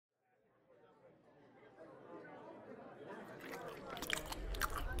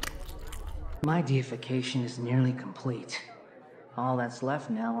My deification is nearly complete. All that's left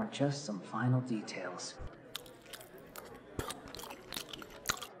now are just some final details.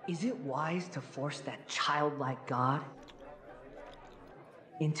 Is it wise to force that childlike god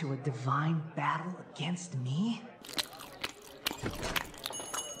into a divine battle against me?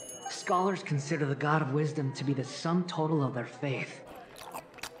 Scholars consider the god of wisdom to be the sum total of their faith.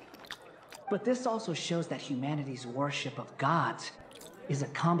 But this also shows that humanity's worship of gods is a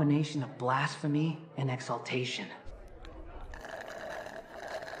combination of blasphemy and exaltation.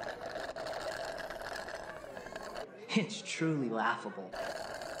 It's truly laughable.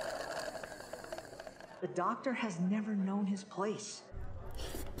 The doctor has never known his place.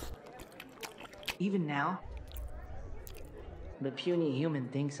 Even now, the puny human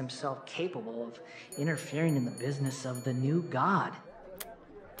thinks himself capable of interfering in the business of the new god.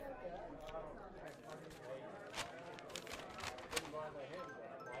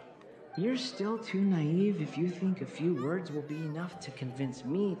 You're still too naive if you think a few words will be enough to convince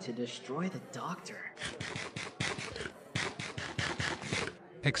me to destroy the doctor.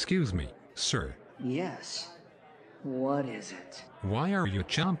 Excuse me, sir. Yes. What is it? Why are you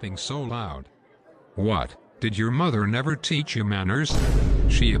chomping so loud? What? Did your mother never teach you manners?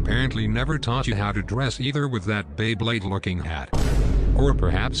 She apparently never taught you how to dress either with that Beyblade-looking hat. Or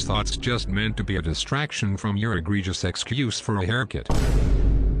perhaps thought's just meant to be a distraction from your egregious excuse for a haircut.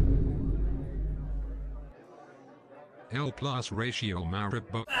 L plus ratio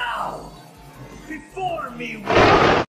Maribo. Now, before me.